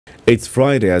It's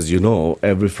Friday, as you know.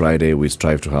 Every Friday we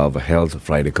strive to have a Health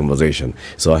Friday conversation.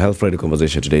 So our Health Friday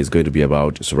conversation today is going to be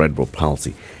about cerebral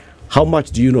palsy. How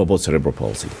much do you know about cerebral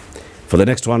palsy? For the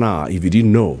next 1 hour, if you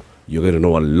didn't know, you're going to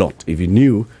know a lot. If you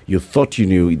knew, you thought you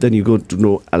knew, then you're going to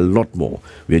know a lot more.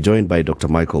 We are joined by Dr.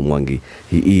 Michael Mwangi.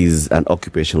 He is an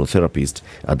occupational therapist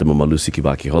at the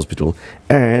Kibaki Hospital,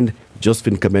 and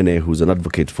Josephine Kamene, who's an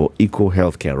advocate for equal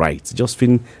healthcare rights.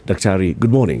 Josephine, Daktari,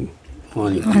 good morning.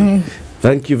 Morning.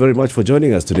 Thank you very much for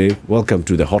joining us today. Welcome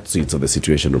to the hot seats of the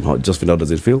Situation Room. Josephine, how does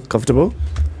it feel? Comfortable?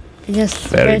 Yes.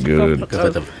 Very good.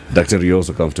 Comfortable. Doctor, are you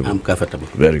also comfortable? I'm comfortable.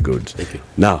 Very good. Thank you.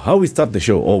 Now, how we start the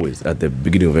show always at the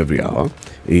beginning of every hour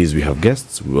is we have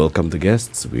guests, we welcome the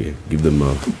guests, we give them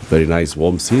a very nice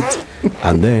warm seat,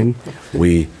 and then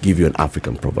we give you an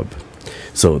African proverb.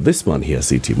 So this man here,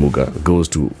 City Muga, goes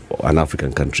to an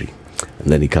African country,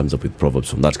 and then he comes up with proverbs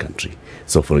from that country.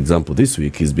 So, for example, this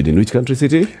week he's been in which country,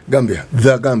 City? Gambia.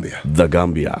 The Gambia. The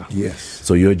Gambia. Yes.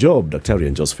 So your job, Dr.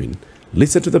 and Josephine,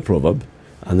 listen to the proverb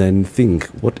and then think,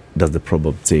 what does the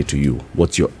proverb say to you?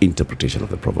 What's your interpretation of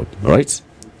the proverb? All right?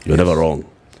 You're never wrong.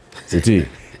 City?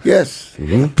 Yes.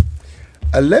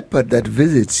 A leopard that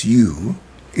visits you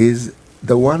is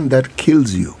the one that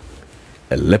kills you.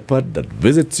 A leopard that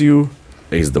visits you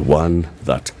is the one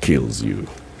that kills you.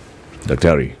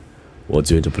 Dr. What's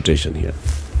your interpretation here?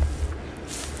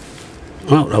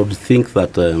 Well, I would think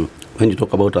that when you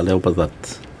talk about a leopard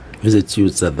that visits you,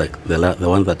 it's the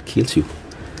one that kills you.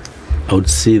 I would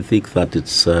think that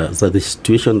it's that the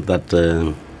situation that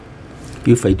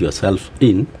you find yourself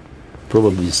in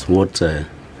probably is what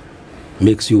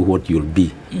makes you what you'll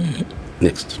be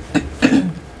next.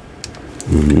 Am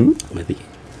I thinking?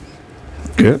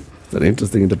 Okay, that's an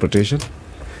interesting interpretation.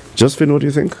 Josephine, what do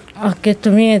you think? Okay,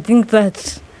 to me, I think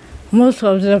that most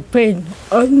of the pain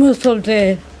or most of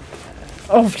the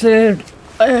hard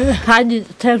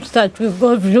times that we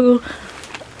go through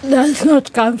does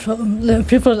not come from the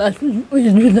people that we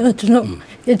do not know.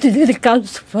 It really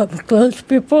comes from close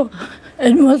people,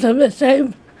 and most of the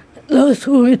time, those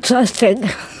who we trusted.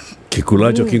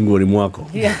 Kikulacho kingoni mwako.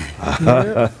 Yeah.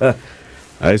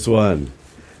 Nice one.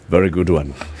 Very good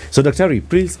one. So, Dr.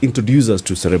 please introduce us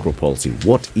to cerebral palsy.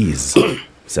 What is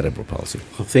cerebral palsy?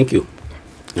 Thank you.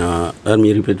 Let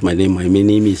me repeat my name. My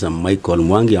name is Michael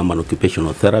Mwangi. I'm an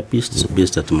occupational therapist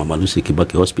based at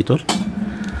Kibaki Hospital.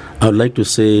 I would like to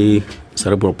say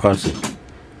cerebral palsy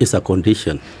is a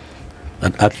condition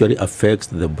that actually affects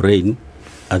the brain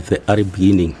at the early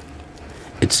beginning.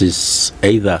 It is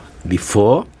either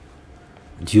before,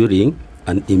 during,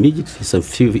 and immediately a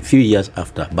few years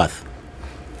after birth.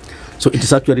 So it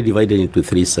is actually divided into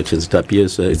 3 sections. It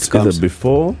appears it's either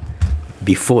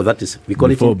before, that is, we call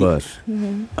before it birth.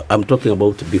 I'm talking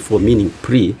about before, meaning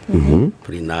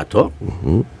prenatal.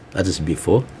 That is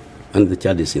before, and the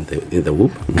child is in the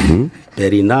womb.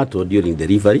 Perinatal during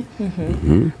delivery,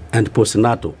 and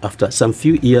postnatal after some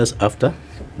few years after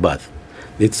birth.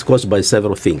 It's caused by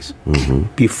several things.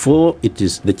 Before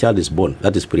the child is born,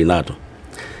 that is prenatal.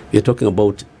 We're talking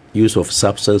about use of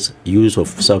substance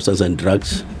and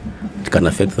drugs. It can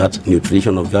affect that,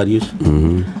 nutritional values.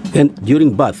 And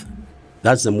during birth,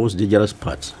 that's the most dangerous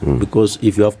part, because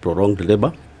if you have prolonged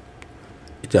labor,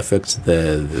 it affects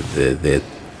the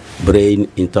brain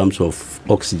in terms of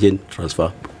oxygen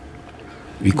transfer.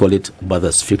 We call it birth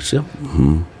asphyxia.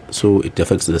 So it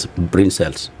affects the brain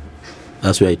cells.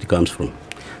 That's where it comes from.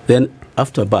 Then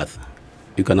after birth,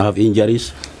 you can have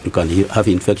injuries. You can have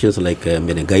infections like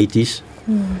meningitis.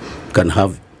 You can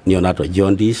have neonatal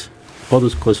jaundice. All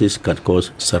those causes can cause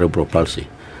cerebral palsy.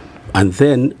 And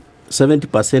then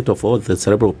 70% of all the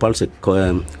cerebral palsy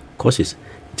causes,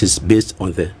 it is based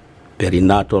on the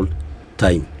perinatal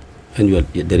time when you are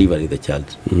delivering the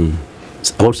child.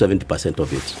 It's about 70%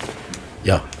 of it.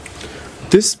 Yeah.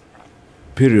 This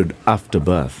period after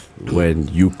birth, when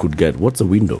you could get, what's the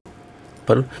window?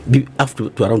 Pardon? After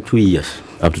to around 2 years.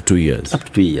 Up to 2 years? Up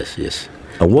to 2 years, yes.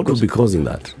 And what would be causing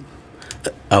that?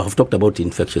 I have talked about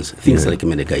infections, things like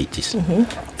meningitis,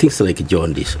 things like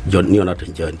jaundice,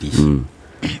 neonatal jaundice.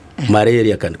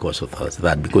 Malaria can cause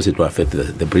that because it will affect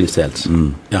the brain cells.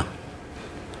 Yeah.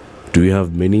 Do you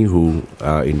have many who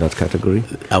are in that category?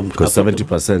 Because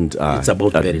 70% are it's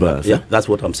about at birth. Yeah, that's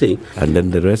what I'm saying. And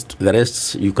then the rest? The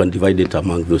rest, you can divide it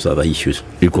among those other issues.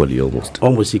 Equally, almost?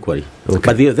 Almost equally. Okay.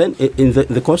 But then in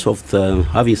the course of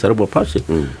having cerebral palsy,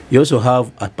 you also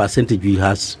have a percentage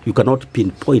you cannot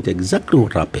pinpoint exactly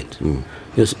what happened.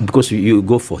 Yes, because you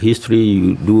go for history,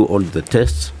 you do all the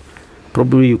tests,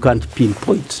 probably you can't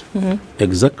pinpoint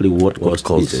exactly what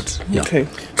caused it. Yeah. Okay.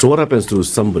 So what happens to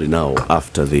somebody now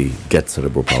after they get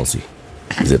cerebral palsy?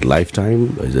 Is it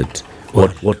lifetime? Is it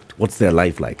What's their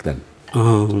life like then?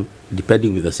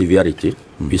 Depending with the severity,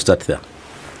 we start there.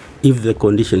 If the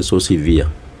condition is so severe,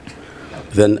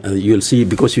 then you'll see,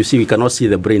 because you see, we cannot see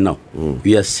the brain now.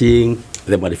 We are seeing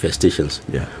the manifestations.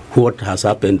 Yeah. What has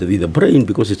happened with the brain,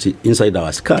 because it's inside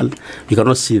our skull, we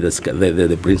cannot see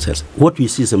the brain cells. What we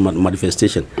see is a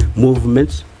manifestation,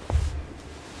 movements,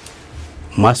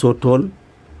 muscle tone,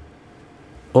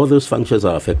 all those functions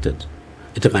are affected.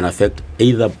 It can affect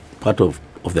either part of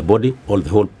the body or the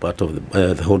whole part of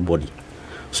the whole body.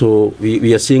 So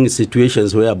we are seeing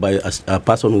situations whereby a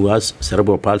person who has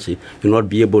cerebral palsy will not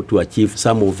be able to achieve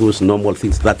some of those normal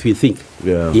things that we think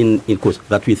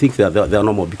that we think they are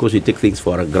normal, because we take things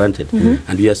for granted.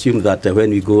 And we assume that when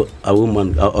we go,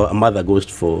 a mother goes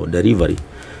for delivery,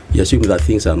 you assume that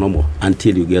things are normal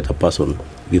until you get a person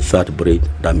with that brain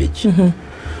damage.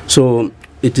 So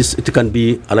it can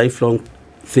be a lifelong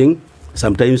thing.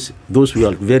 Sometimes those who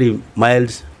are very mild,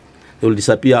 they will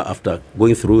disappear after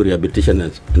going through rehabilitation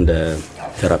and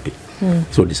therapy.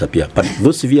 So disappear. But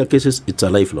those severe cases, it's a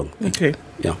lifelong. Okay.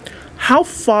 Yeah. How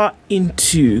far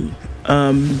into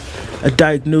a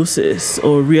diagnosis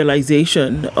or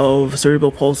realization of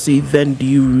cerebral palsy then do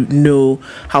you know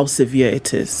how severe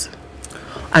it is?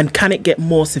 And can it get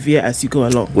more severe as you go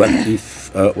along? Well,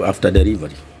 if after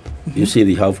delivery, you see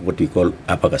they have what we call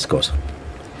APGA scores.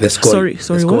 The scoring.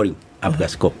 Sorry, the scoring, APGA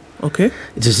score. Okay.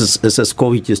 It's a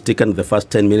score which is taken the first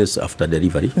 10 minutes after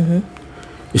delivery.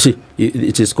 You see,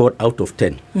 it is scored out of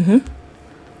 10.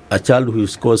 A child who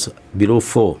scores below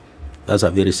 4, that's a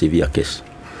very severe case.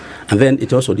 And then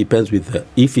it also depends with,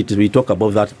 we talk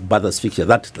about that birth asphyxia,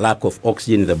 that lack of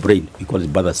oxygen in the brain, we call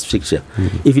it birth asphyxia.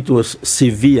 If it was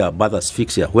severe birth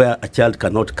asphyxia, where a child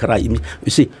cannot cry, you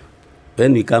see,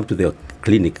 when we come to the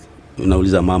clinic,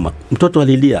 unauliza mama, mtoto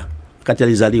alilia, kati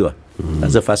alizaliwa.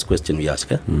 That's the first question we ask.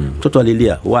 Mtoto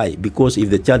alilia, why? Because if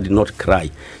the child did not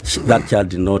cry,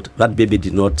 that baby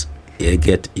did not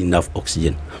get enough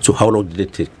oxygen. So how long did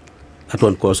it take? That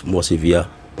one caused more severe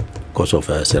cause of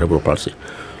cerebral palsy.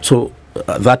 So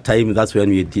at that time, that's when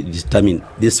we determine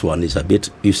this one is a bit,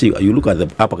 you see, you look at the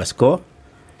APGA score,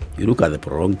 you look at the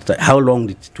prolonged time, how long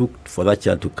did it took for that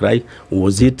child to cry?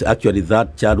 Was it actually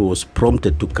that child was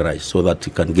prompted to cry so that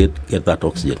he can get that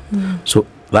oxygen? So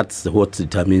that's what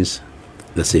determines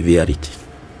the severity.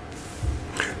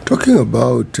 Talking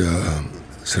about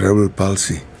cerebral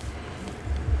palsy,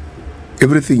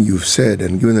 everything you've said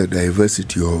and given the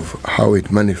diversity of how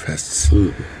it manifests,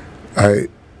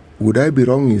 would I be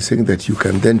wrong in saying that you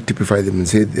can then typify them and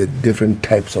say the different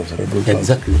types of cerebral palsy?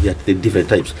 Exactly, yeah, the different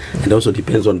types. And also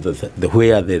depends on the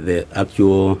where the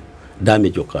actual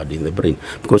damage occurred in the brain.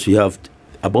 Because we have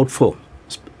about four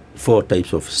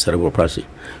types of cerebral palsy.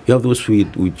 You have those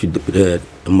which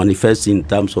manifest in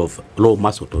terms of low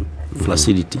muscle tone,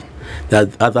 flaccidity. There are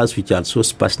others which are so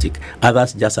spastic.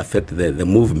 Others just affect the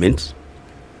movement.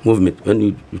 When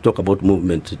you talk about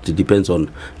movement, it depends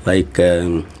on, like,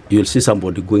 you'll see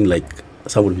somebody going like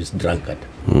somebody who is drunkard,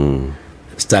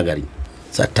 staggering.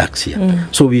 It's ataxia.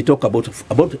 So we talk there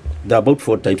are about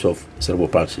 4 types of cerebral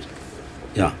palsy.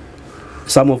 Yeah.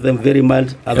 Some of them very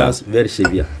mild, others very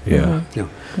severe. Yeah.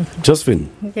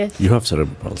 Josephine, Yes. you have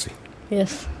cerebral palsy.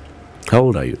 Yes. How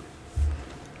old are you?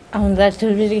 I'm that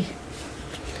really.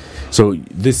 So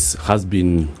this has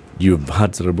been, you've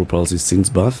had cerebral palsy since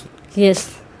birth?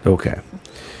 Yes. Okay.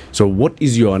 So what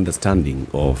is your understanding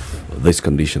of this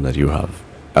condition that you have?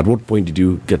 At what point did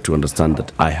you get to understand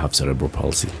that I have cerebral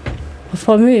palsy?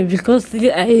 For me, because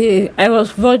I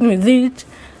was born with it,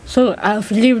 so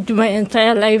I've lived my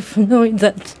entire life knowing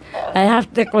that I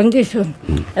have the condition.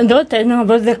 And what I know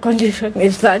about the condition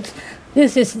is that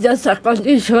this is just a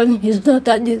condition, it's not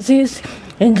a disease,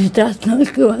 and it does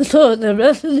not cure. So the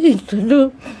best thing to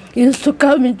do is to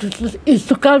come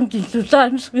into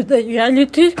terms with the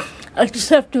reality,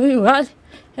 accept who you are,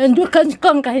 and you can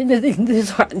conquer anything in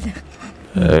this world.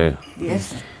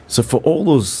 Yes. So for all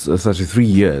those 33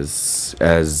 years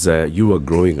as you were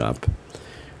growing up,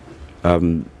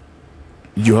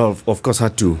 you have, of course,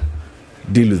 had to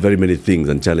deal with very many things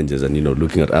and challenges, and,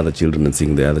 looking at other children and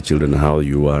seeing the other children, how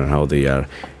you are and how they are.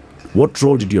 What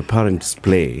role did your parents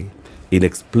play in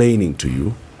explaining to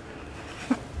you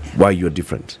why you're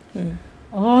different?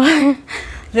 Oh,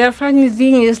 the funny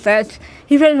thing is that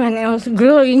even when I was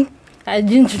growing, I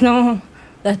didn't know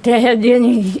that I had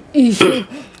any issue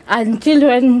until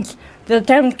when the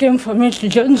time came for me to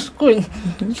join school.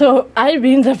 So I,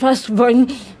 being the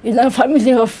firstborn in a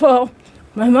family of 4,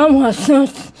 my mom was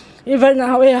not even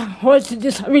aware what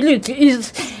disability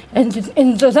is, and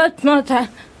into that matter,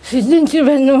 she didn't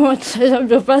even know what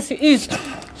cerebral palsy is.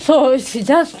 So she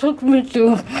just took me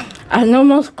to a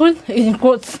normal school, in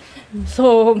quotes,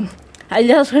 So I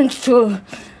just went to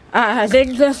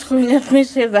regular school, let me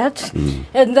say that.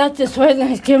 And that is when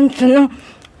I came to know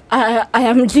I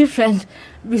am different.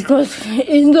 Because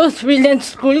in those brilliant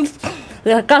schools,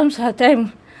 there comes a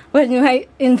time when you are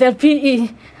in the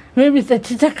PE, maybe the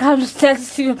teacher comes,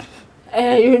 tells you,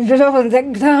 you draw on the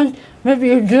ground, maybe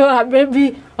you draw a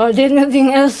baby or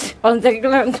anything else on the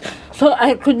ground. So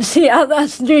I could see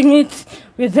others doing it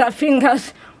with their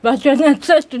fingers, but when I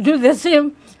tried to do the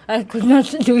same, I could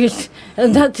not do it.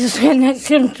 And that is when I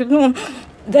came to know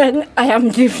then I am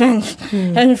different.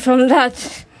 And from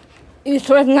that, it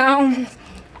was now,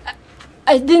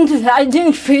 I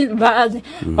didn't feel bad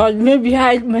or maybe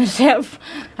hide myself.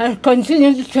 I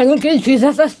continued to engage with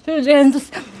other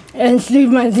students and leave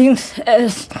my things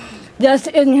as just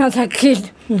any other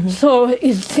kid. So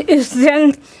it's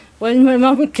then when my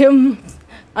mom came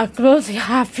across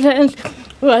her friends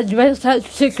who advised her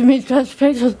to take me to a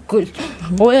special school.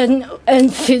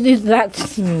 And she did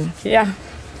that. Yeah.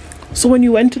 So when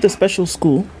you went to the special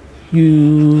school,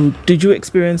 did you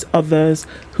experience others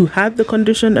who had the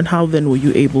condition, and how then were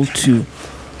you able to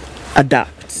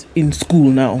adapt in school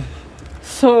now?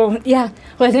 So yeah,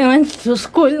 when I went to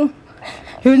school,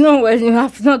 you know, when you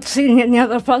have not seen any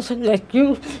other person like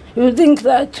you think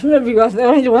that maybe you are the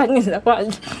only one in the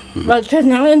world. But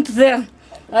when I went there,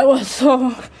 I was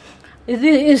so,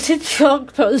 is it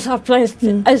shocked or surprised?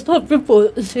 I saw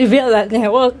people severe than I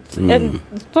was. And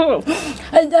so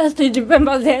I just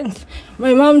remember then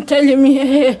my mom telling me,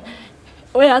 hey,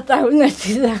 where are that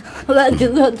is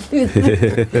not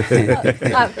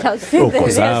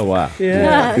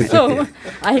so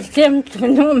I came to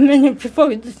know many people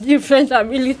with different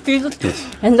abilities,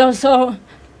 and also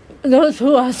those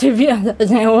who are severe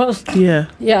than I was.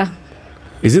 Yeah.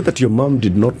 Is it that your mom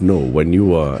did not know when you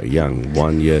were young,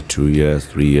 1 year, 2 years,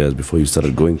 3 years, before you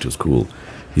started going to school?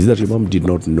 Is it that your mom did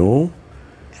not know?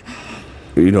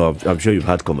 You know, I'm sure you've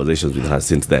had conversations with her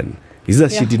since then. Is it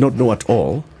that she did not know at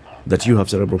all that you have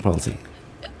cerebral palsy?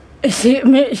 She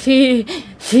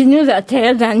knew that I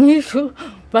had an issue,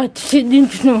 but she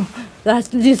didn't know that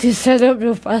this is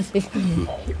cerebral palsy.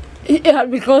 Yeah,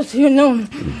 because, you know,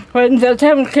 when the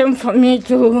time came for me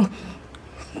to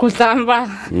Kutamba,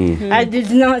 I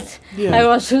did not. I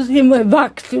was using my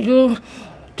back to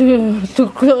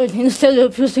clothe instead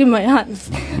of using my hands.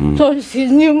 So she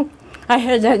knew I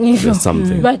had an issue,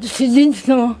 but she didn't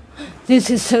know this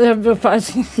is cerebral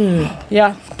palsy.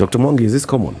 Yeah. Dr. Mwangi, is this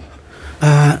common?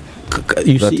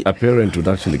 You see, a parent would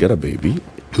actually get a baby,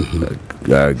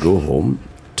 go home,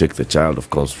 take the child, of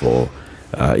course, for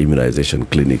immunization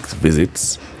clinics,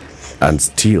 visits, and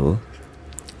still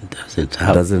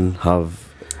doesn't have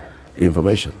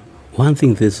information. One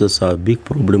thing, this is a big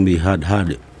problem we had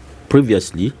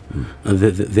previously.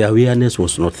 The awareness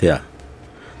was not there.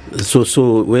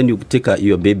 So when you take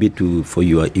your baby for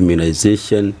your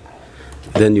immunization,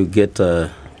 then you get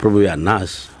probably a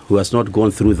nurse who has not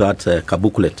gone through that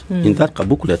booklet. In that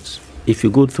booklet, if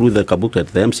you go through the booklet,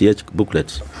 the MCH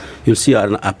booklet, you'll see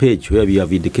a page where we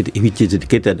have indicated, which is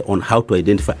dedicated on how to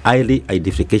identify early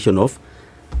identification of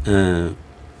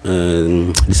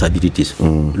disabilities.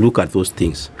 Look at those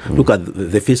things. Look at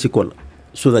the physical,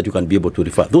 so that you can be able to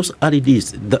refer. Those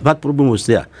REDs, that problem was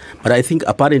there. But I think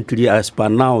apparently, as per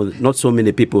now, not so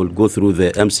many people go through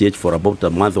the MCH for about a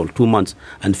month or 2 months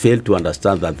and fail to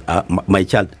understand that my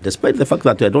child, despite the fact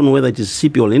that I don't know whether it is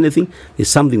CP or anything, is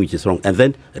something which is wrong, and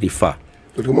then refer.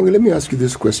 Dr. Mwangi, let me ask you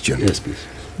this question. Yes, please.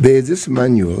 There is this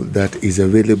manual that is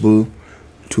available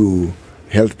to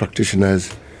health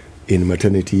practitioners in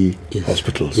maternity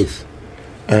hospitals. Yes.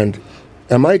 And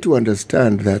am I to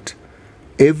understand that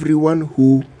everyone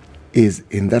who is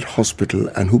in that hospital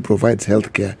and who provides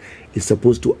healthcare is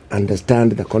supposed to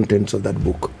understand the contents of that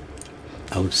book?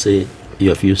 I would say you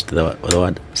have used the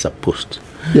word supposed.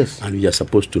 Yes. And we are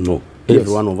supposed to know,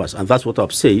 every one of us. And that's what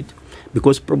I've said,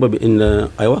 because probably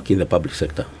I work in the public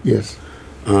sector. Yes.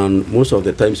 And most of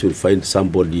the times you'll find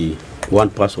somebody, one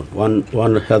person,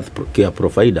 one health care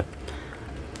provider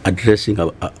addressing,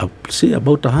 say,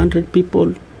 about 100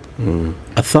 people.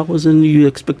 1,000, you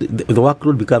expect the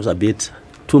workload becomes a bit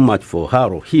too much for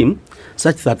her or him,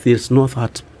 such that there's not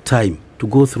that time to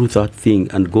go through that thing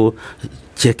and go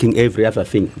checking every other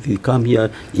thing. They come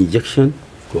here, injection,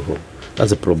 go home.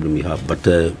 That's the problem we have. But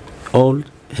all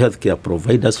healthcare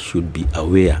providers should be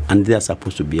aware, and they are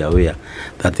supposed to be aware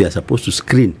that they are supposed to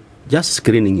screen. Just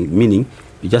screening, meaning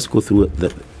you just go through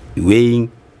the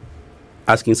weighing,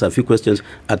 asking some few questions,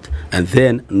 and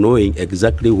then knowing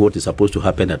exactly what is supposed to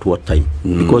happen at what time.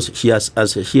 Because she has,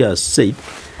 as she has said,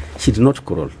 she did not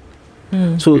crawl.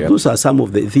 So those are some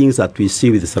of the things that we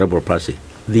see with the cerebral palsy.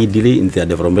 they delay in their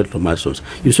developmental milestones.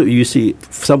 You see,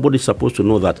 somebody is supposed to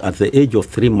know that at the age of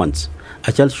 3 months,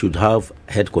 a child should have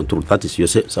head control. That is,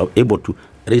 you're able to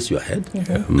raise your head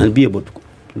and be able to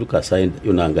look aside,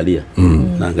 naangalia.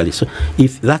 So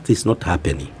if that is not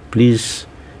happening, please,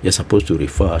 you're supposed to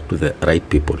refer to the right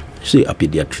people. See, a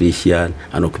pediatrician,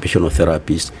 an occupational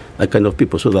therapist, that kind of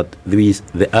people, so that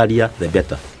the earlier, the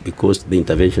better, because the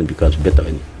intervention becomes better.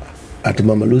 At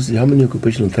Mama Lucy, how many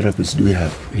occupational therapists do we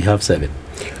have? We have 7.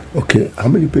 Okay, how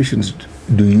many patients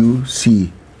do you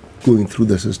see going through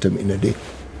the system in a day?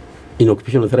 In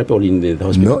occupational therapy or in the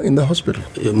hospital? No, in the hospital.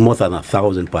 More than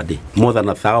 1,000 per day. More than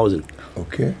 1,000.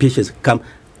 Okay. Patients come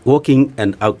walking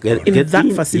and out. In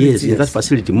that facility? Yes, in that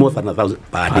facility, more than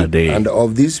 1,000 per day. And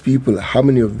of these people, how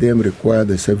many of them require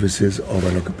the services of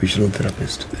an occupational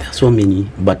therapist? There are so many,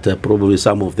 but probably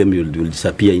some of them will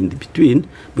disappear in between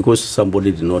because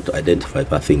somebody did not identify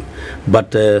that thing.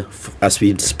 But as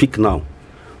we speak now,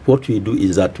 what we do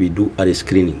is that we do early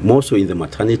screening, more so in the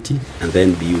maternity and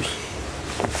then BUs,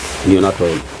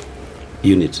 neonatal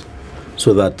units,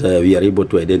 so that we are able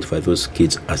to identify those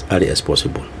kids as early as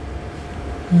possible.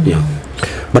 Yeah.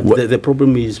 But the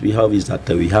problem is we have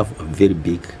a very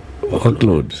big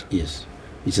workload. Yes,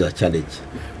 which is a challenge.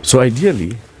 So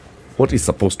ideally, what is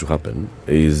supposed to happen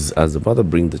is, as the mother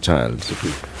brings the child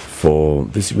for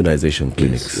this immunization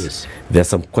clinics, there are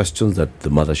some questions that the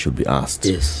mother should be asked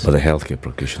by the healthcare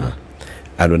practitioner.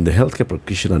 And when the healthcare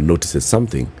practitioner notices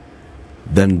something,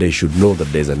 then they should know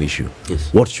that there's an issue.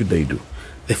 What should they do?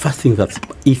 The first thing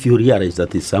that, if you realize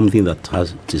that it's something that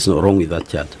is not wrong with that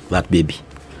child, that baby,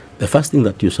 the first thing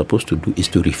that you're supposed to do is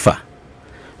to refer.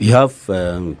 You have,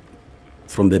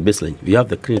 from the baseline, we have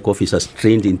the clinic officers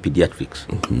trained in pediatrics.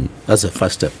 That's the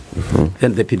first step.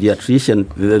 Then the pediatrician,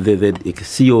 the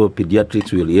CEO of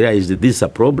pediatrics will realize that this is a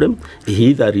problem. He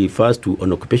either refers to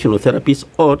an occupational therapist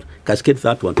or cascades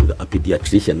that one to a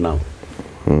pediatrician now,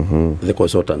 the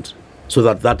consultant. So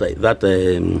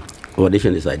that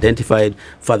condition is identified,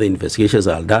 further investigations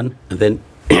are done, and then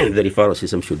the referral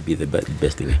system should be the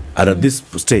best thing. And at this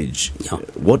stage,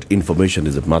 what information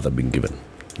is the mother being given?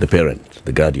 The parent,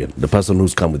 the guardian, the person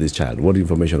who's come with this child, what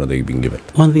information are they being given?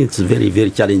 One thing, it's very,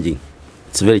 very challenging.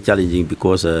 It's very challenging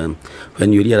because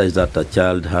when you realize that a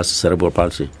child has cerebral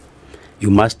palsy, you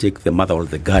must take the mother or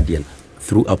the guardian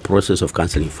through a process of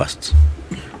counseling first.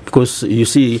 Because you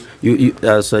see,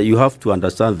 you have to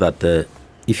understand that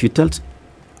if you tell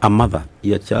a mother,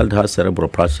 your child has cerebral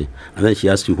palsy, and then she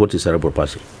asks you, what is cerebral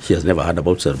palsy? She has never heard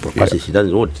about cerebral palsy. She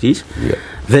doesn't know what it is.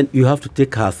 Then you have to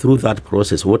take her through that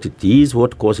process, what it is,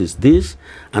 what causes this,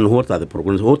 and what are the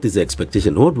problems, what is the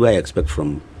expectation, what do I expect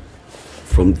from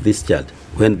this child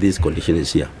when this condition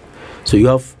is here. So you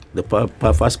have the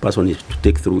first person to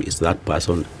take through is that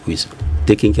person who is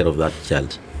taking care of that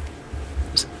child.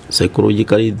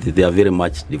 Psychologically, they are very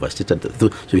much devastated.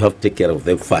 So you have to take care of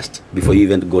them first before you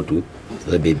even go to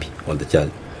the baby or the child.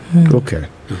 Okay.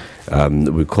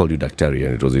 We called you Daktari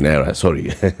and it was in error.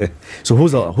 Sorry. So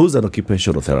who's an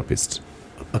occupational therapist?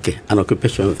 Okay, an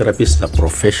occupational therapist is a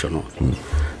professional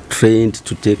trained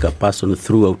to take a person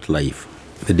throughout life,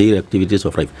 the daily activities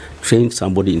of life, train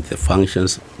somebody in the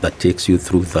functions that takes you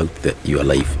throughout your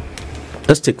life.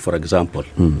 Let's take, for example,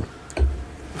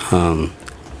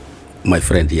 my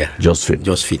friend here,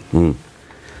 Josephine.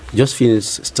 Josephine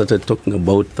started talking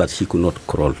about that she could not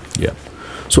crawl.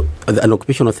 So an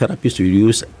occupational therapist will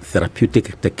use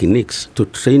therapeutic techniques to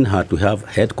train her to have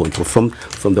head control,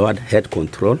 from the word head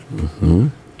control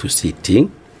to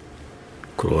sitting,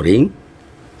 crawling,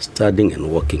 standing, and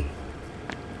walking.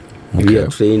 We are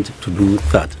trained to do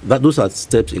that. Those are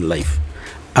steps in life.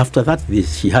 After that,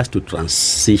 she has to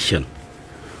transition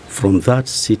from that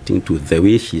sitting to the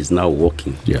way she is now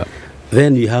walking.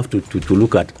 Then you have to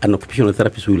look at, an occupational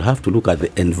therapist will have to look at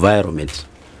the environment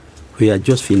where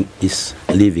Josephine is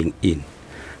living in.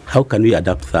 How can we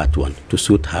adapt that one to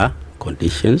suit her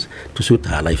conditions, to suit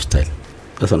her lifestyle?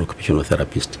 That's an occupational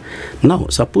therapist. Now,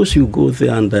 suppose you go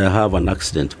there and have an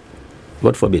accident,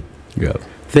 God forbid.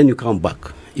 Then you come back,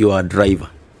 you are a driver.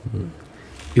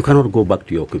 You cannot go back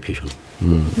to your occupation.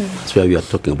 That's where we are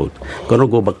talking about. You cannot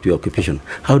go back to your occupation.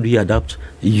 How do you adapt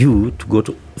you to go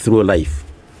through life?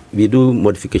 We do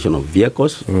modification of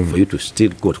vehicles for you to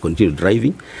still continue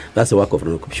driving. That's the work of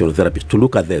an occupational therapist, to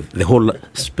look at the whole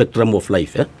spectrum of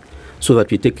life, so that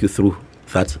we take you through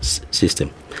that system.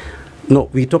 No,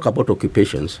 we talk about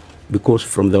occupations because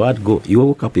from the word go, you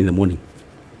wake up in the morning.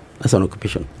 That's an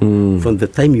occupation. From the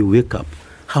time you wake up,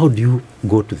 how do you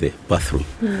go to the bathroom?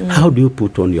 How do you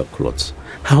put on your clothes?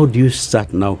 How do you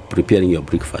start now preparing your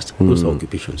breakfast? Those are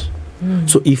occupations.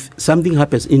 So if something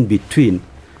happens in between,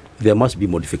 there must be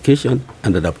modification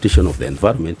and adaptation of the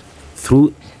environment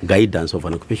through guidance of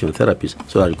an occupational therapist,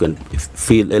 so that you can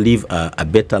live a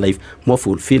better life, more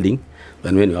fulfilling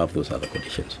than when you have those other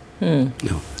conditions. No.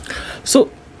 So,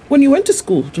 when you went to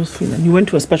school, Josephine, and you went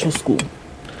to a special school,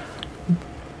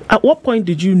 at what point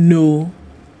did you know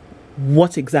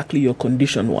what exactly your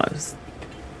condition was?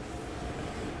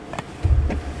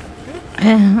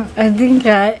 I think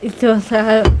it was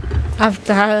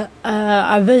after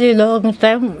a very long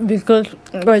time, because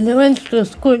when I went to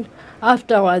school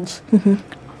afterwards,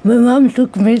 my mom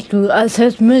took me to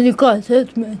medical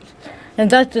assessments, and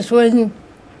that is when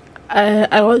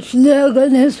I was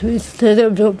diagnosed with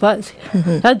cerebral palsy.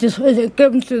 That is when I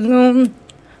came to know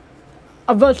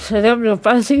about cerebral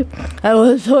palsy. I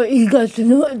was so eager to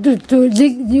know, to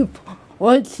dig deep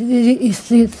what really is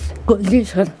this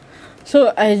condition.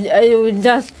 So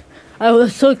I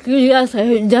was so curious,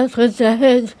 I just went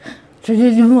ahead to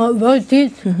read more about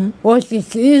it, what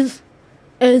it is,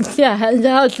 and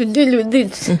how to deal with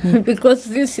it. Because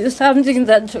this is something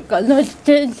that you cannot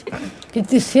change.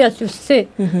 It is here to stay.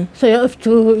 So you have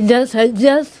to just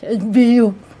adjust and be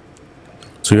you.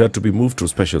 So you had to be moved to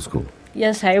special school?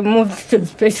 Yes, I moved to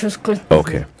special school.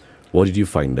 Okay. What did you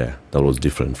find there that was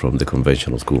different from the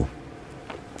conventional school?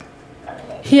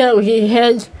 Here we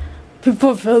had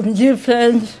people from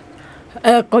different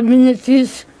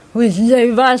communities with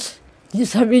diverse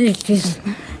disabilities.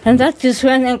 And that is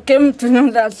when I came to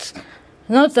know that,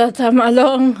 not that I'm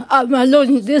alone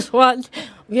in this world.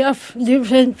 We have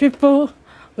different people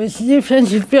with different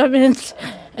impairments,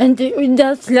 and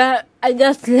I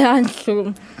just learned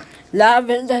to love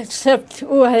and accept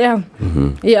who I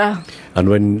am. Yeah. And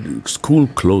when school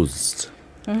closed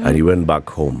and you went back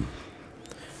home,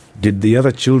 did the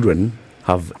other children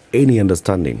have any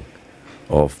understanding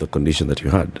of the condition that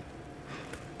you had?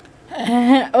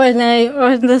 When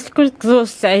the school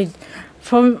closed,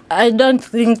 I don't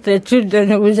think the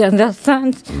children would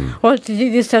understand what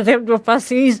really cerebral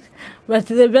palsy is. But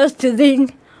the best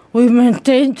thing, we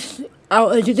maintained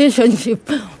our relationship.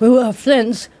 We were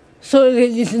friends, so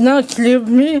they did not leave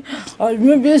me or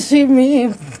maybe see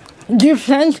me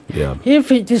different. Yeah.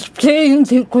 If it is playing,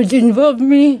 they could involve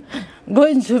me.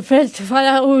 Going to fetch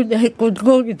firewood, I could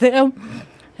go with them.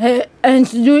 And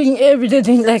doing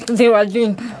everything like they were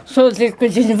doing, so they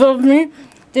could involve me.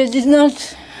 They did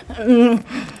not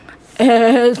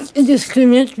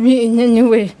discriminate me in any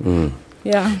way.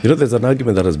 Yeah. You know, there's an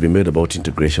argument that has been made about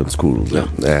integration schools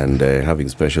and having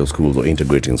special schools or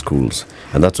integrating schools.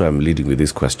 And that's why I'm leading with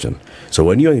this question. So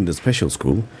when you're in the special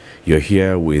school, you're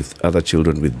here with other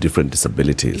children with different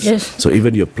disabilities. Yes. So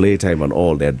even your playtime and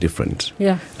all, they're different.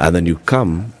 Yeah. And then you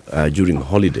come during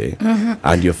holiday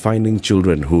and you're finding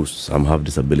children who some have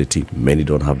disability, many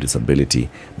don't have disability,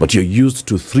 but you're used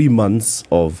to 3 months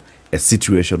of a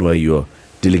situation where you're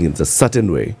dealing in a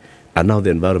certain way, and now the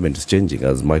environment is changing,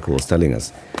 as Michael was telling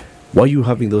us. Why are you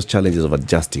having those challenges of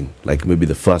adjusting, like maybe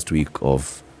the first week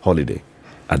of holiday,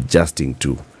 adjusting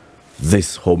to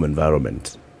this home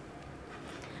environment?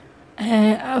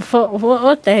 For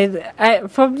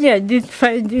me, I did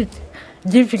find it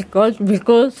difficult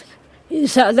because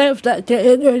it's a life that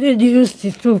I already used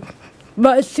to.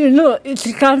 But you know, it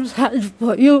becomes hard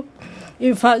for you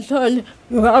if at all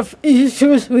you have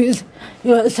issues with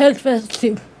your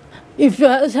self-esteem. If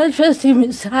your self-esteem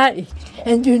is high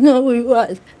and you know who you are,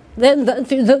 then that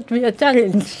will not be a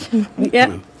challenge.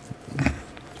 Yeah.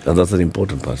 And that's an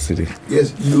important part, Siri.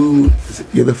 Yes,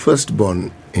 you're the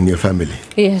firstborn in your family.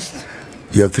 Yes.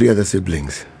 You have 3 other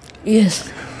siblings. Yes.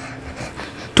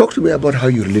 Talk to me about how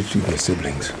you relate to your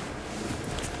siblings.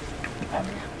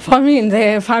 For me, in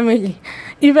the family,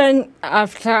 even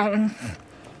after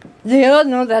they all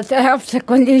know that I have the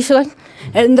condition,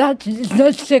 and that did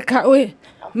not take away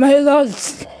my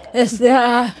roles as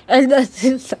their elder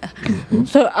sister.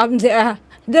 So I'm their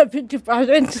deputy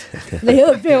parent. They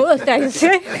obey what I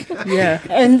say. Yeah.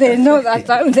 And they know that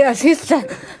I'm their sister.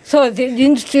 So they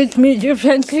didn't treat me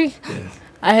differently.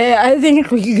 I think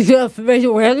we grew up very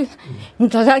well,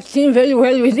 interacting very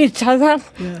well with each other,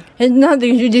 and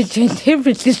nothing really changed. If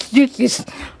it is duties,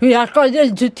 we are called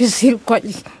duties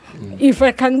equally. If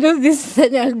I can do this,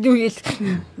 then I'll do it.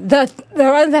 That the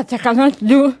one that I cannot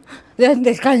do, then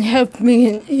they can help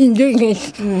me in doing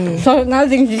it. So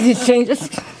nothing really changes.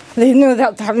 They know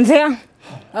that I'm there.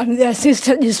 I'm their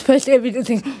sister despite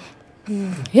everything.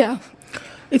 Yeah.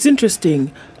 It's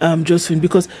interesting, Josephine,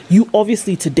 because you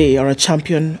obviously today are a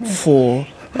champion for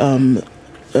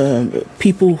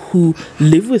people who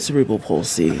live with cerebral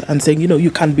palsy and saying, you know,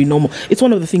 you can be normal. It's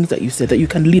one of the things that you said, that you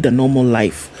can lead a normal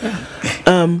life.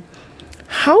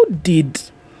 How did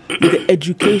the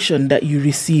education that you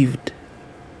received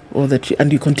or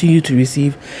and you continue to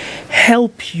receive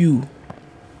help you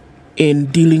in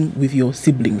dealing with your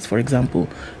siblings, for example,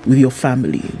 with your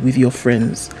family, with your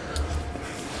friends?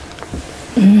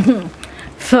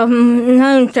 From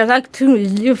now interacting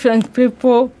with different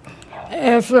people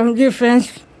from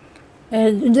different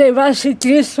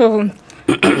diversities, so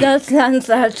that learns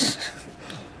that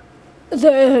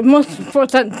the most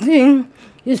important thing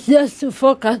is just to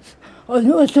focus on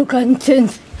what you can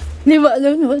change, leave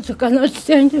alone what you cannot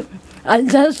change,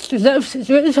 adjust to that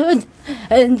situation,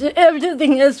 and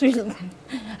everything else will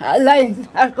align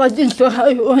according to how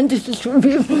you want it to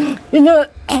be. You know,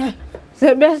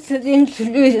 the best thing to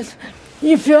do is,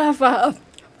 if you have a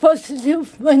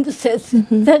positive mindset,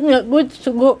 then you're good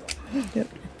to go. Yep.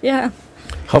 Yeah.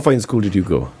 How far in school did you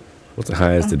go? What's the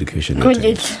highest education you College.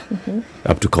 attained?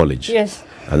 Up to college? Yes.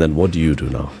 And then what do you do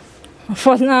now?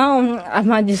 For now,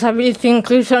 I'm a disability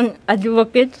inclusion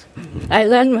advocate. I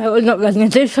run my own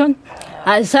organization.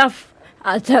 I serve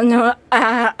at an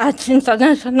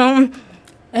international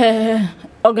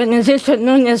organization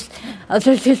known as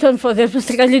Association for the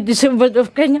Physically Disabled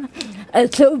of Kenya. I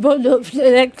serve board of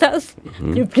directors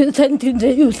representing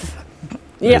the youth.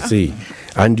 I see.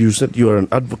 And you said you are an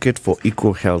advocate for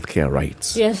equal healthcare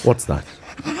rights. Yes. What's that?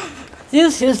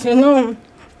 This is, when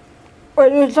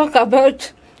we talk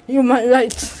about human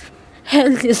rights,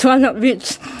 health is one of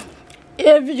it.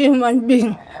 Every human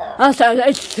being has a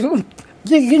right to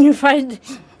dignified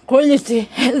quality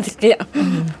health care.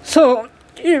 So,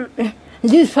 if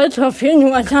this part of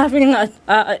anyone having an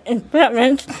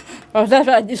impairment or that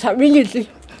a disability,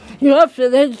 you have the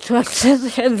right to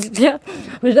access health care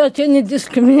without any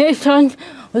discrimination,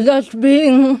 without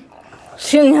being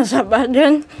seen as a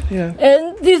burden. Yeah.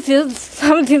 And this is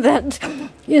something that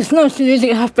is not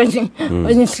really happening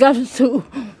when it comes to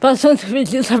persons with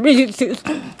disabilities.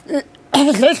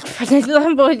 Like, for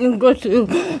example, when you go to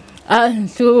a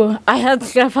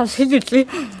healthcare facility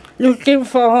looking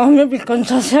for maybe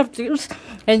contraceptives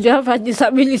and you have a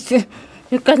disability,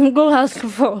 you can go ask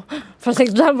for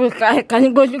example, I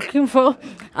can go looking for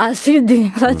a CD,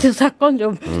 that is a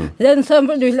condom. Then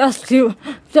somebody will ask you,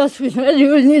 just when you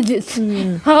will need it.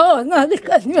 How now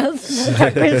can you ask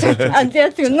that question? And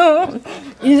yet you know,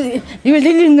 you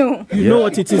really know. You know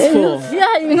what it is for.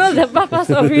 Yeah, you know the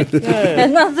purpose of it.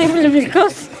 And not simply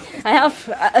because I have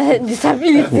a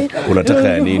disability.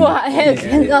 You go ahead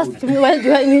and ask me, why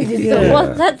do I need it? So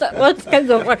what kind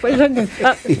of a question is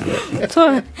that?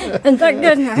 So, and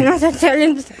again, another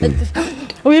challenge that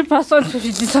we persons with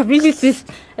disabilities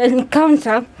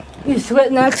encounter is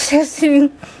when accessing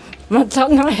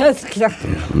maternal health care.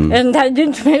 And I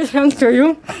didn't mention to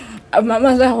you, I'm a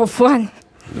mother of one.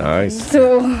 Nice.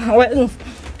 So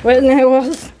when I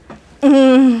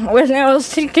was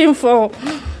seeking for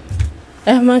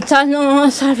maternal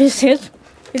services,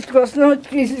 it was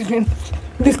not easy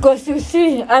because you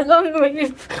see, I don't know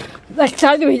if the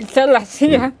child will tell us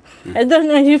here. I don't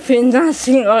know if in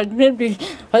nursing or maybe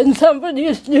when somebody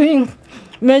is doing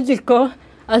medical,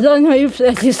 I don't know if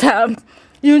there is a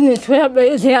unit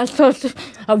whereby they are taught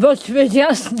about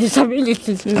various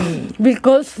disabilities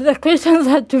because the questions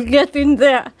that to get in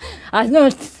there are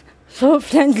not so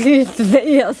friendly to the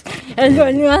ears. And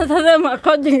when you answer them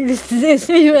accordingly, they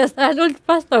see you as an adult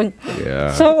person.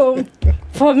 Yeah. So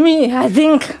for me, I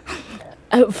think,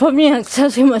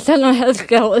 accessing maternal health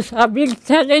care was a big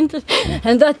challenge,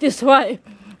 and that is why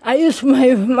I use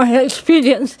my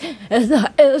experience as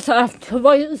a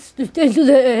voice to change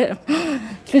the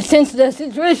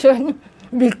situation,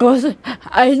 because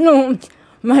I know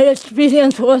my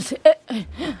experience was,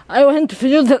 I want to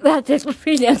use that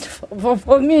experience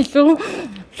for me to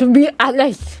be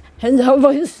allied, and a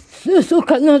voice, those who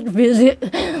cannot voice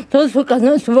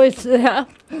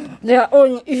their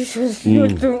own issues due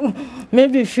to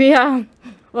maybe fear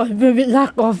or maybe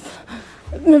lack of,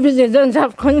 maybe they don't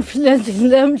have confidence in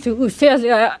them to share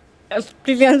their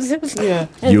experiences. Yeah.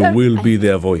 You will be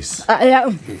their voice. I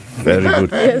am. Very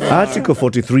good. Yes. Article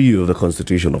 43 of the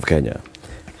Constitution of Kenya.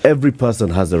 Every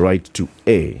person has the right to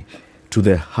A, to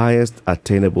the highest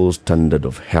attainable standard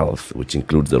of health, which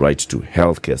includes the right to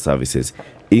healthcare services,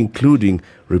 including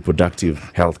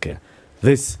reproductive healthcare.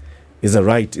 This is a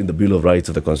right in the Bill of Rights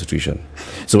of the Constitution.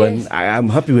 So when I'm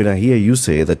happy when I hear you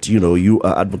say that, you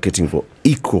are advocating for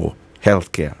equal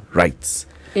healthcare rights.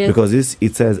 Yes. Because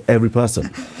it says every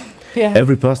person. Yeah.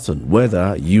 Every person,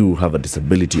 whether you have a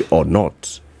disability or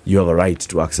not, you have a right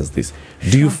to access this.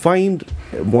 Do you find,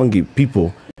 Mwangi,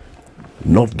 people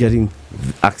not getting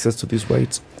access to these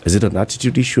rights? Is it an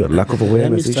attitude issue, a lack of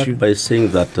awareness issue? Let me start by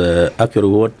saying that actually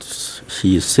what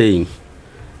she is saying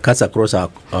cuts across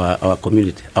our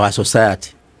community, our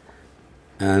society.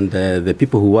 and the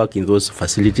people who work in those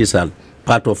facilities are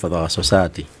part of our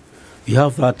society. We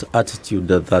have that attitude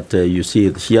that you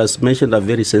see. She has mentioned a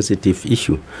very sensitive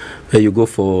issue, where you go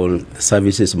for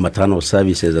services, maternal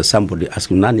services, and somebody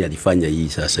asks, "Nani alifanya hii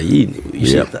sasa?" You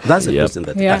see, that's the question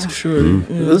that asks. Sure.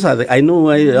 Those are I know.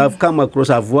 I've come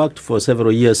across. I've worked for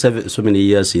several years, so many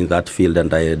years in that field,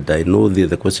 and I know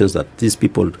the questions that these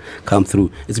people come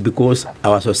through. It's because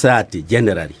our society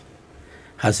generally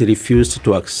has refused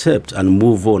to accept and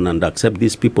move on and accept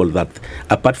these people that,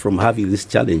 apart from having these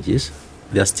challenges,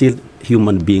 they are still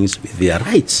human beings with their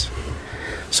rights.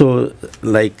 So,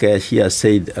 like she has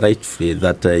said rightfully,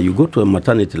 that you go to a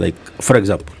maternity, like, for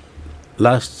example,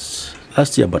 last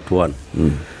year but one,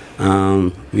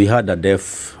 we had a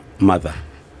deaf mother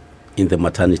in the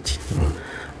maternity.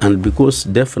 And because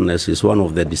deafness is one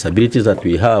of the disabilities that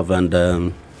we have, and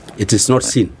it is not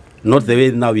seen, not the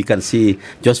way now we can see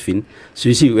Josephine. So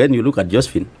you see, when you look at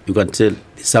Josephine, you can tell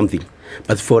something.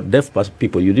 But for deaf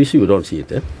people, you don't see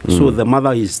it. So the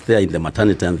mother is there in the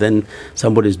maternity, and then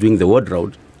somebody is doing the ward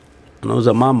round. And I was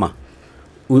a mama.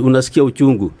 Unasikia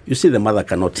uchungu. You see, the mother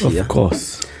cannot hear. Of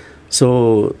course.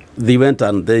 So they went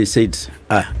and they said,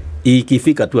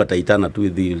 ikifika tu ataitana tu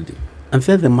the. And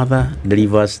then the mother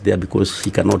delivers there because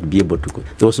she cannot be able to.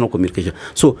 There was no communication.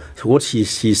 So what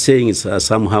she's saying is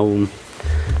somehow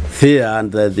fair,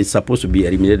 and it's supposed to be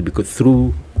eliminated because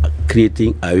through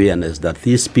creating awareness that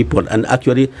these people, and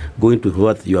actually going to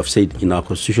what you have said in our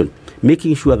constitution,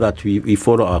 making sure that we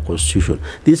follow our constitution.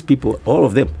 These people, all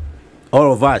of them,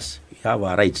 all of us, we have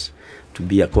our rights to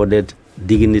be accorded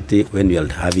dignity when we are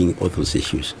having all those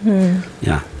issues.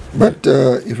 Yeah. But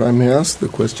if I may ask the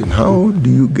question, how do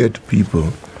you get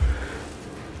people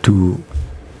to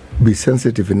be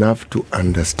sensitive enough to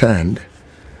understand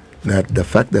that the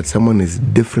fact that someone is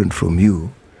different from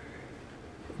you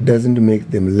doesn't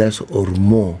make them less or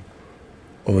more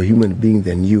of a human being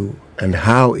than you, and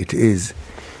how it is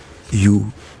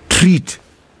you treat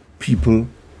people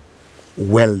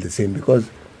well the same?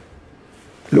 Because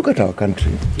look at our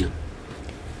country,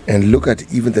 and look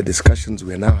at even the discussions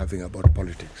we're now having about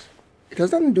politics. It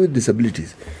has nothing to do with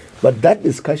disabilities, but that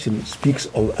discussion speaks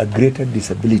of a greater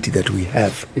disability that we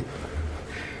have.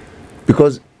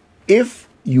 Because if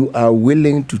you are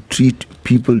willing to treat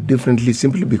people differently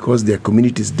simply because their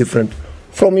community is different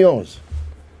from yours,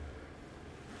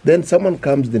 then someone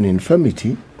comes with an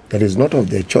infirmity that is not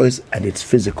of their choice and it's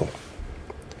physical.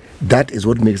 That is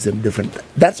what makes them different.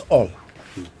 That's all.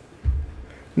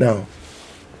 Now,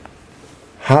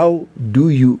 how do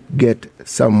you get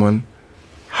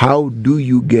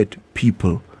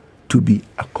people to be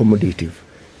accommodative,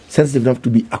 sensitive enough to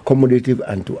be accommodative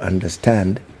and to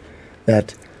understand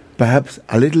that perhaps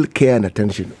a little care and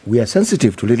attention. We are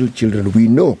sensitive to little children. We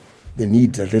know the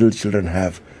needs that little children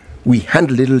have. We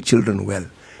handle little children well.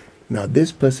 Now,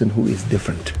 this person who is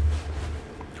different,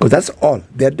 because that's all,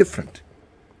 they're different.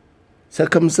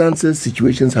 Circumstances,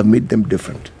 situations have made them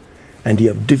different, and you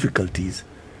have difficulties.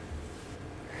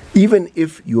 Even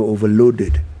if you're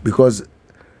overloaded, because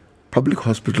public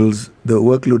hospitals, the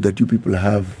workload that you people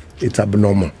have, it's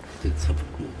abnormal.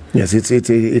 Yes,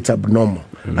 it's abnormal.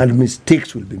 And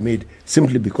mistakes will be made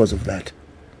simply because of that.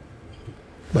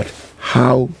 But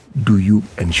how do you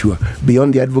ensure,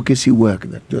 beyond the advocacy work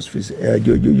that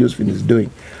Josephine is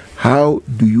doing, how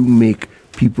do you make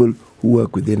people who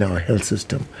work within our health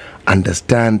system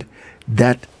understand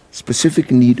that specific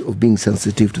need of being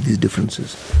sensitive to these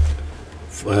differences?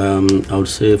 I would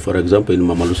say, for example, in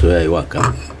Mamaluso where I work,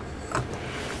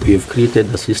 we have created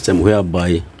a system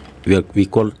whereby we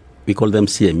call them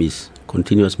CMEs,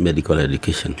 continuous medical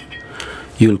education.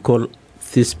 You'll call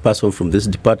this person from this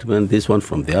department, this one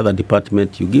from the other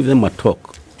department. You give them a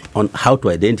talk on how to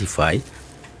identify,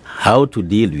 how to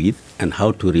deal with, and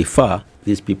how to refer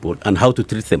these people, and how to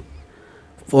treat them.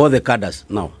 For the cadres,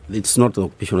 now, it's not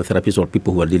occupational therapists or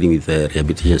people who are dealing with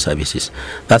rehabilitation services.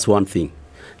 That's one thing.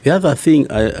 The other thing,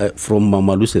 from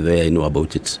Mama Lucy there, I know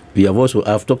about it.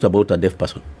 I've talked about a deaf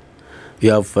person. We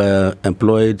have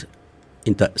employed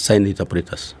sign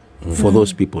interpreters for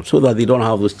those people, so that they don't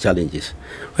have those challenges.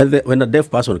 When a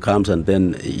deaf person comes and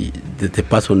then the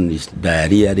person is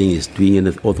diarrheaing, is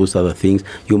doing all those other things,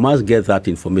 you must get that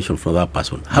information from that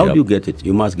person. How do you get it?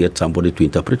 You must get somebody to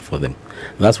interpret for them.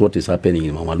 That's what is happening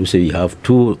in Mama Lucy. We have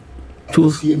two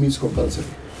CMEs compulsory.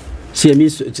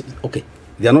 CMEs, okay,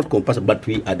 they are not compulsory, but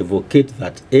we advocate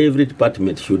that every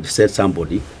department should set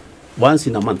somebody once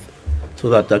in a month, so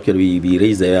that actually we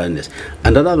raise the awareness.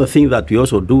 And another thing that we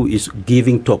also do is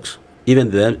giving talks,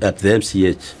 even at the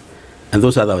MCH and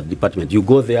those other departments. You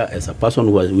go there as a person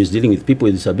who is dealing with people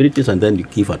with disabilities, and then you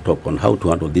give a talk on how to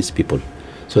handle these people.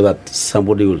 so that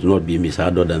somebody will not be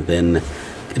mishandled, and then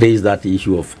raise that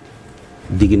issue of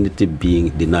dignity being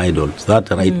denied, or that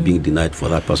right being denied for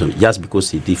that person just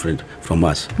because he's different from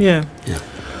us. Yeah. Yeah.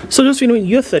 So Josephine, when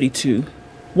you're 32,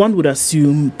 one would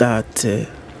assume that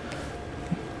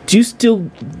do you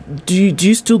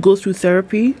still go through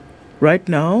therapy right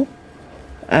now,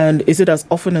 and is it as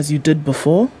often as you did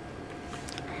before?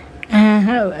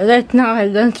 Right now I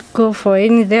don't go for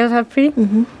any therapy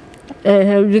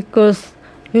because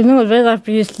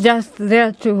therapy is just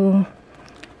there to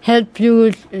help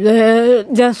you,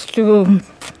 just to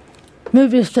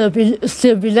maybe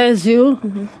stabilize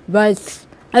you, but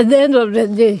at the end of the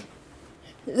day,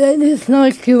 there is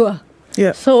no cure.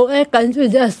 Yeah. So I can't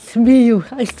just be you,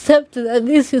 accept that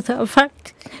this is a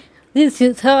fact, this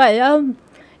is how I am.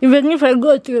 Even if I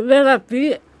go to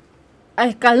therapy,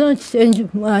 I cannot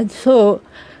change much. So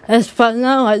as for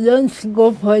now, I don't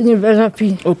go for any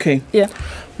therapy. Okay. Yeah.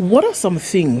 What are some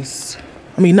things?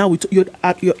 I mean, now you're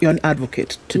an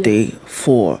advocate today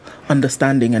for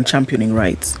understanding and championing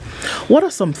rights. What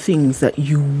are some things that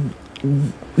you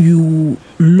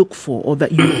look for, or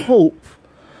that you hope,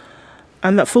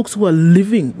 and that folks who are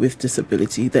living with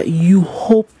disability, that you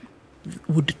hope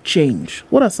would change?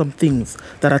 What are some things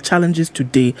that are challenges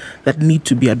today that need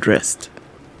to be addressed?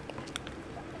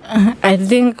 I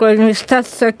think when we start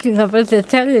talking about the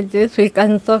challenges, we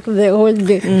can talk the whole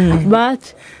day.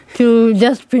 But to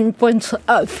just pinpoint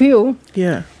a few,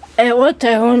 what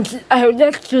I would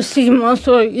like to see more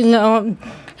so in our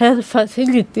health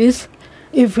facilities,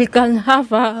 if we can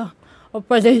have a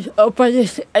what do you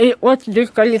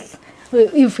call it?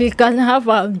 If we can have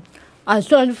a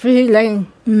toll-free line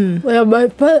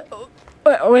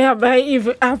whereby if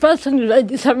a person with a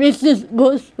disability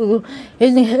goes to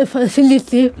any health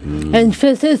facility and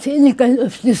faces any kind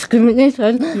of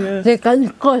discrimination, they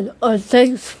can call or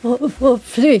text for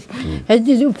free and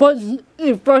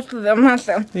report the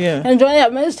matter. And why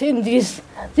am I saying this?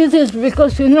 This is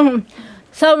because,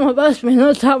 some of us may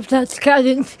not have that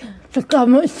courage to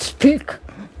come and speak.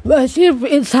 But if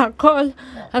it's a call,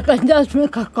 I can just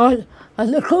make a call at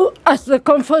the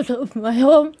comfort of my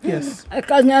home. Yes. I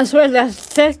can as well as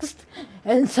text,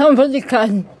 and somebody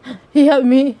can hear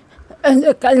me and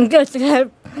they can get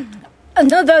help.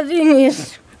 Another thing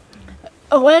is,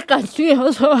 why can't we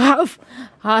also have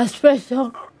a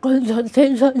special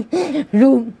consultation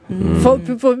room for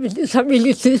people with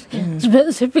disabilities,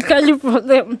 specifically for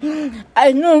them?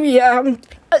 I know we are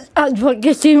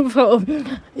advocating for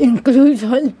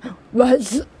inclusion,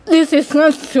 but this is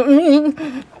not to mean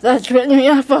that when we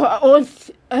have our own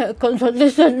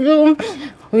consultation room,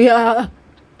 we are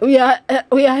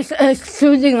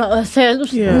excluding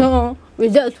ourselves. No, we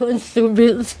just want to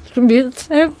be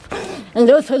safe and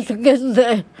also to get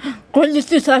the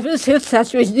quality services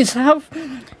that we deserve.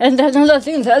 And another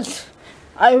thing that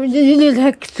I would really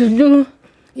like to do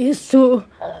is to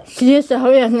create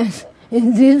awareness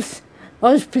in these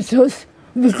hospitals,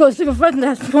 because we find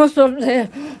that most of the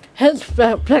health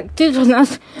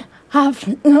practitioners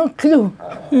have no clue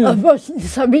about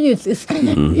disabilities.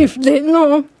 If they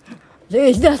know,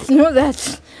 they just know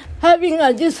that having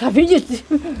a disability,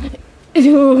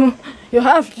 you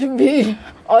have to be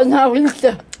on a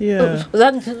wheelchair. So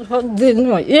that is what they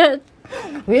know. Yet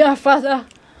we have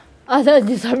other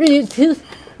disabilities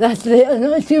that they are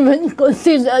not even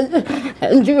considered.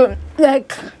 And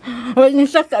when you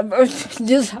talk about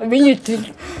disabilities,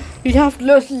 we have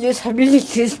those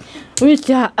disabilities which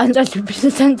are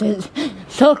underrepresented.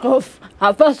 Talk of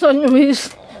a person who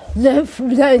is deaf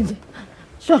blind.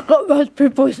 Talk about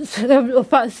people with cerebral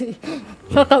palsy.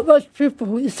 Talk about people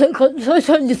with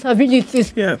social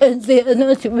disabilities, and they are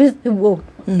not visible.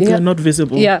 They are not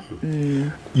visible.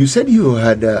 You said you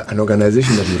had an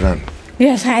organization that you run.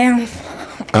 Yes, I am.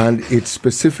 And it's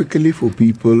specifically for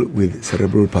people with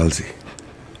cerebral palsy.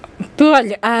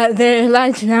 Purely, the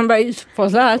large number is for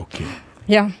that. Okay.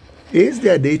 Yeah. Is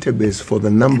there a database for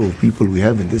the number of people we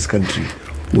have in this country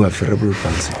who have cerebral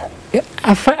palsy?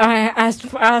 As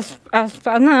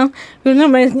for now,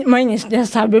 mine is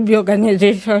just a baby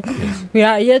organization. Yes. We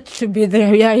are yet to be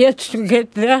there. We are yet to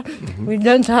get there. We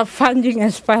don't have funding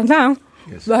as for now.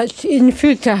 Yes. But in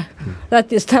future,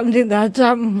 that is something that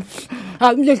I'm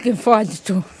looking forward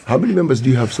to. How many members do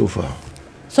you have so far?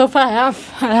 So far, I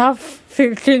have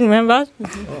 15 members.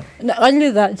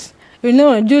 Only that,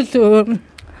 due to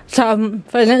some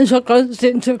financial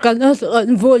constraints, you cannot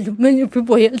involve many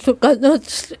people here, so cannot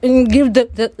give them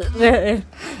the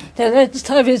right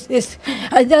services.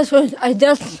 I don't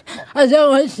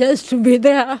want just to be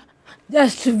there,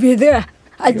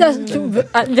 I just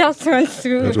want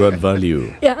To add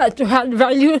value. to add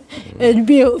value and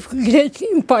be of great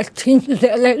impact into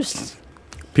their lives.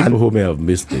 People who may have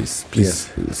missed this, please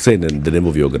say the name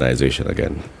of your organization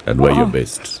again and where you're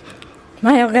based.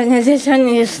 My organization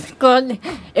is called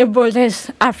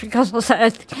AbleRise Africa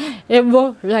Society.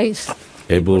 AbleRise.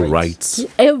 AbleRise.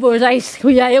 AbleRise.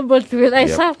 We are able to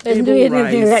rise up and do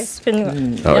anything like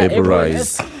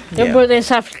AbleRise.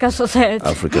 AbleRise Africa Society.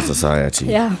 Africa Society.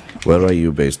 Yeah. Where are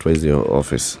you based? Where's your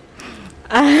office?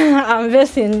 I'm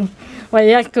based in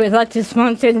Wairimu, that is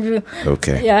Mountain View.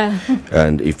 Okay. Yeah.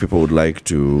 And if people would like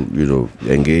to,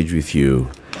 engage with you,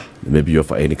 maybe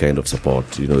offer any kind of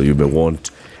support, you may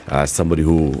want somebody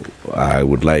who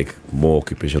would like more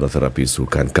occupational therapists who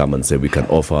can come and say we can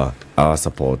offer our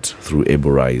support through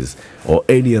AbleRise or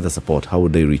any other support. How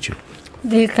would they reach you?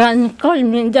 They can call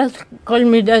me, just call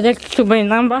me direct to my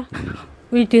number,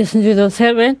 which is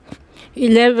 07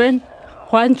 11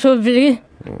 123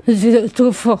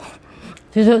 024.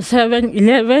 07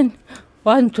 11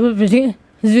 123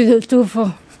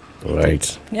 024.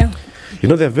 Right. Yeah.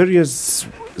 There are various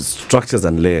structures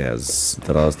and layers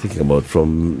that I was thinking about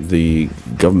from the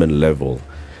government level.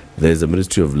 There's the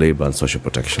Ministry of Labor and Social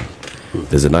Protection.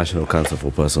 There's the National Council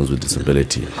for Persons with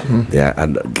Disability. Yeah,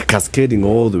 and cascading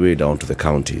all the way down to the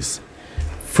counties.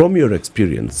 From your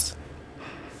experience,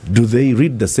 do they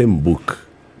read the same book,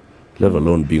 let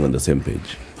alone being on the same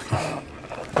page?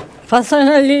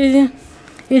 Personally,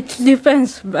 it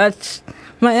depends, but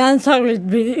my answer would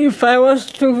be if I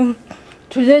was to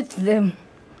let them,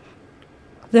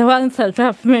 the ones that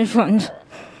I've mentioned,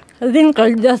 I think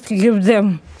I'll just give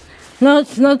them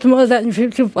not more than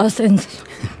 50%.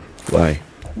 Why?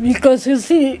 Because you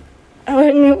see,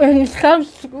 when it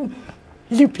comes to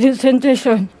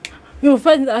representation, you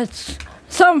find that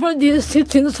somebody is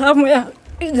sitting somewhere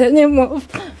in the name of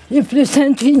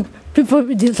representing people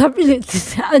with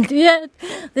disabilities, and yet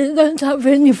they don't have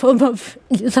any form of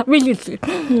disability.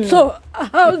 So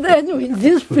how then will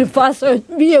this person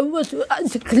be able to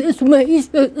articulate my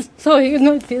issues? So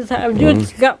there's a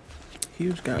huge gap.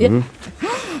 Huge gap. Yeah.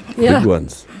 Yeah.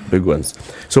 Big ones.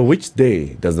 So which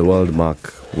day does the world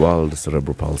mark World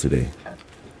Cerebral Palsy Day?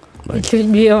 It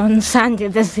will be on Sunday,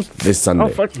 the 6th. This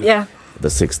Sunday? Yeah. The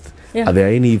 6th. Yeah. Are there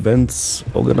any events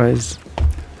organized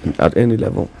at any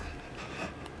level?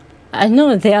 I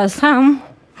know there are some,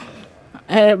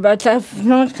 but I've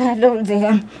not heard of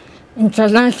the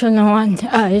international one.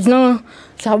 I know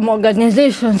some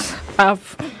organizations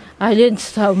have arranged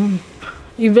some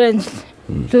events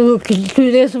to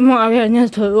raise more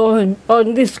awareness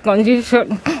on this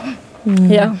condition.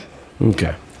 Yeah.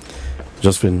 Okay.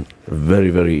 Josephine, very,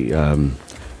 very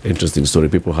interesting story.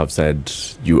 People have said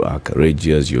you are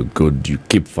courageous, you're good, you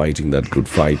keep fighting that good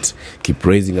fight, keep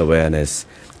raising awareness,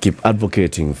 keep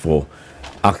advocating for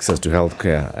access to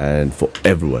healthcare and for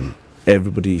everyone.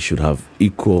 Everybody should have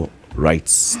equal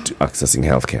rights to accessing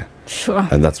healthcare. Sure.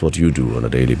 And that's what you do on a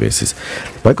daily basis.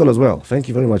 Michael as well, thank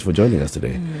you very much for joining us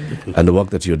today. And the work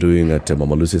that you're doing at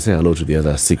Mama Lucy, say hello to the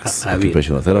other 6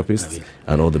 occupational therapists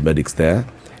and all the medics there,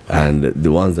 and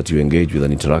the ones that you engage with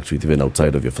and interact with even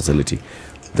outside of your facility.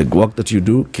 The work that you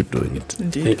do, keep doing it.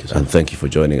 Indeed. Thank you, sir. And thank you for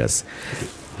joining us.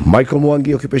 Michael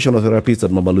Mwangi, occupational therapist at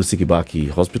Mama Lucy Kibaki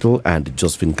Hospital, and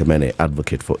Josephine Kamene,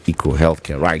 advocate for equal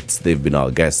healthcare rights. They've been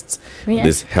our guests. Yes.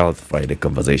 This Health Friday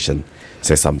conversation.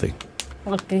 Say something.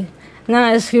 Okay.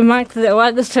 Now, as we mark the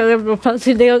World Cerebral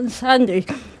Palsy Day on Sunday,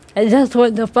 I just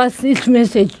want to pass this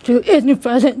message to any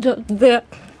parent out there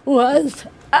who has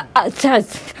a child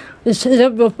with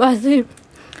cerebral palsy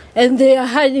and they are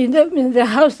hiding them in their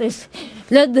houses.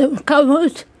 Let them come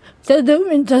out. Let them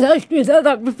interact with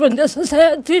other people in the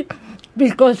society,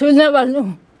 because you never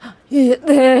know. You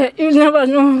never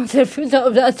know the future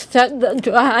of that child that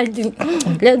you are hiding.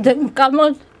 Let them come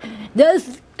out.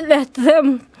 Just let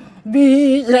them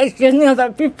be like any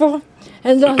other people.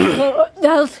 And also,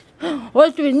 just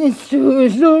what we need to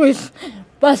do is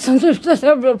persons with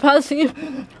cerebral palsy.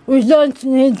 We don't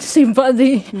need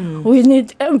sympathy. We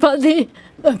need empathy,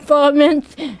 empowerment,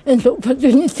 and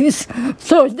opportunities.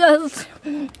 So just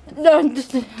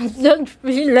don't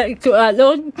feel like you're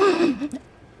alone.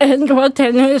 And what I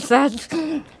know is that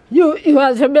you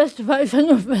are the best version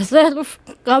of yourself.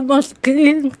 Come out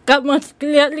clean, come out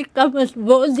clearly, come out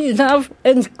bold enough,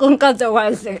 and conquer the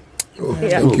world.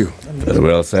 Thank you. Very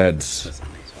well said.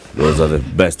 Those are the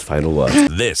best final words.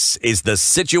 This is the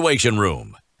Situation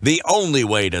Room, the only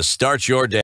way to start your day.